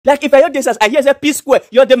Like if I hear this as I hear say P square,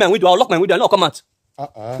 you're the man window, I'll lock my window and not come out.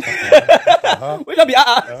 We don't be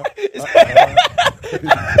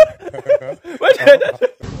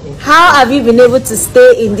How have you been able to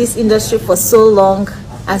stay in this industry for so long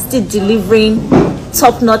and still delivering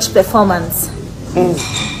top-notch performance?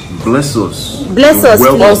 Bless us. Bless us,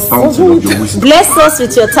 please. Fountain of your wisdom. Bless us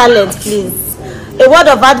with your talent, please. A word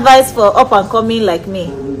of advice for up and coming like me.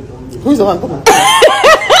 Who's the one coming?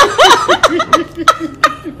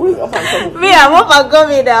 Who's up and coming? Me, I'm up and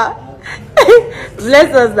coming now.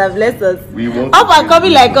 Bless us now, bless us. We want up and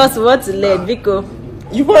coming like us, we want to learn, Biko.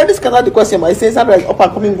 You've already scattered the question, but it says something like up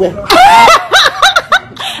and coming where?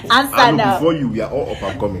 Answer now. Before you, we are all up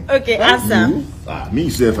and coming. Okay, answer. Me,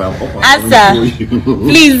 self, I'm up and Answer. coming.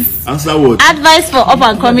 Please. Answer what? Advice for up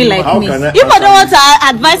and coming like How me. can I You don't answer want to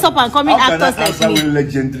advise up and coming How can I actors like answer me. when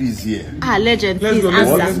legendary is here? Legend, please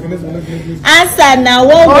Let's answer. go. Answer now.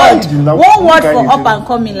 One now, word what for can you up do? and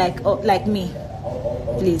coming like me.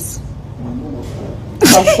 Please.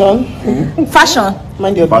 Fashion. Fashion.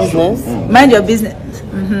 Mind your business. Mind your business.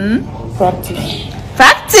 Practice.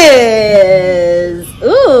 Practice.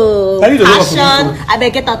 Ooh. Passion. I better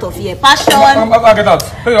get out of here. Passion. Get out. Get out.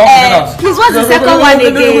 Please, what's the second one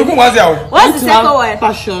again? What's the second one?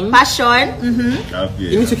 Passion. Passion.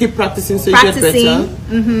 You need to keep practicing so you get better.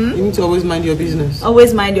 You need to always mind your business.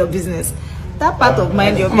 Always mind your business. That part of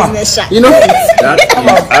mind your business, Sha. You know, That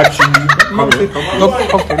is actually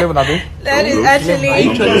That is actually.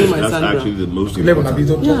 that's actually the most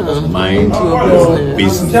important. Mind your your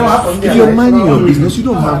business. If you're minding your business, you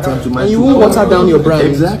don't have time to mind. you won't water down your brand.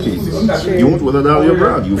 Exactly. You won't water down your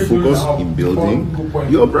brand. You focus in building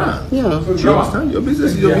your brand. Yeah. Do you understand? Your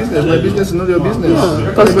business is your business. My business is not your business.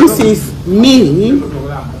 Because this is me,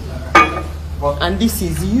 and this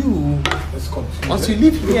is you. Once you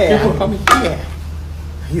leave here, people come here.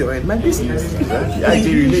 You're in my business. Exactly. I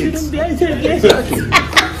can relate. Exactly.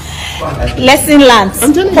 Lesson learned.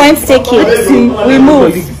 Points taken. We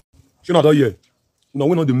move. You know that here. Now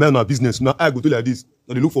when on the men are business, now I go to like this.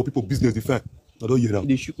 Now they look for people business they find. Now don't hear now.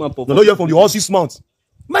 They shoot my pop. Now don't hear from the all 6 months.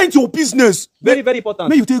 Mind your business. Very, very important.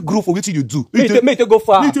 May you take growth for what you do. May you go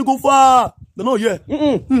far. May you take go far. No, no, yeah.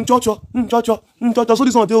 Cha-cha. So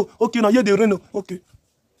this one, okay, now here they run. Okay.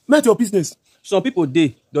 Mind your business. Some people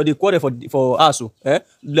they quarrel for us,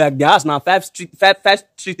 like the house now 5 street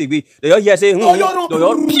away. They all hear say,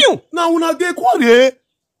 pew. Now when I get quarrel,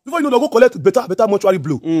 before you know they go collect better mortuary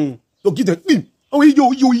blow. So give them. Oh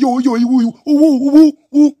yo.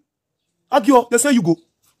 Agio, they say you go.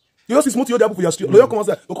 You just smooth your day for your street. You come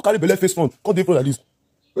outside, you carry belly face front, come dey front like this.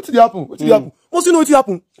 What did happen? Once you know what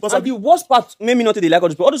happen. And the worst part, maybe not they like all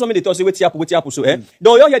those people. All those men they talk say what happen. So they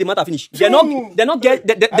all hear the matter finish. They not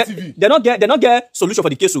get solution for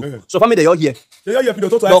the case. So family they all hear. They all hear for the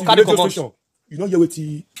total station. You know hear what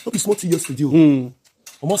he not be small tea yesterday.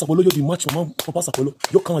 Mama Sapolo you the match mama Papa Sapolo.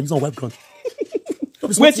 You can't use on white ground.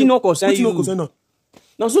 Waiting no concern you.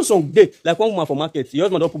 Now so some day like one woman for market, your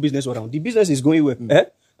husband don't put business around. The business is going well.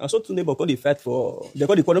 And so two neighbors call the fight for they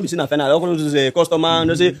call the economy seen a final. I don't say customer,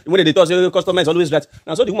 they say when they talk say customer is always right.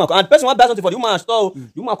 And so the woman and the person want buy something for the woman store. The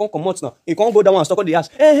woman can't come out now. He can't go down and stock on the house.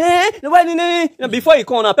 Before he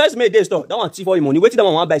come, a person made this store. That one see for him money. Wait till that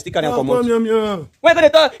one want buy still carry come out. When they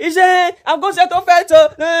talk, he say I'm going to settle fight.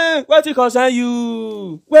 What it concern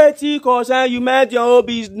you? What it concern you? Make your own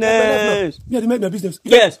business. Yeah, they make my business.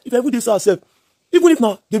 Yes. If every day say ourselves, even if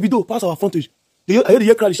now Davido pass our frontage, I hear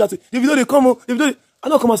the crowd shouting. Davido they come on. Davido. I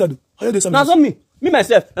don't come outside. I hear this. Now, not me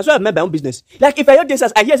myself. That's why I've made my own business. Like if I hear this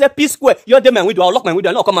as I hear say P square, you're the man window. I'll lock my window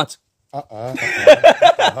and not come out.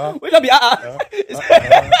 We don't be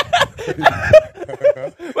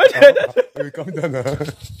We come down now.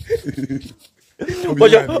 But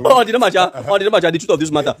the truth of this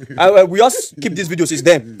matter. We just keep this video since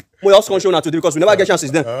then. We also show now today because we never get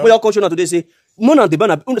chances then. We also show now today say, Mona the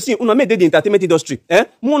man, see, una made the entertainment industry.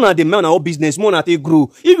 Mona the man our business, Mona they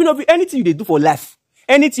grow. Even if anything they do for life,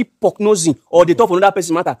 anything prognosing or they talk for another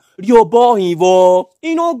person matter, your boy you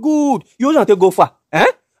know good. You don't have to go far.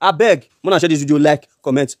 I beg, Mona share this video, like,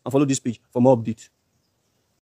 comment, and follow this page for more updates.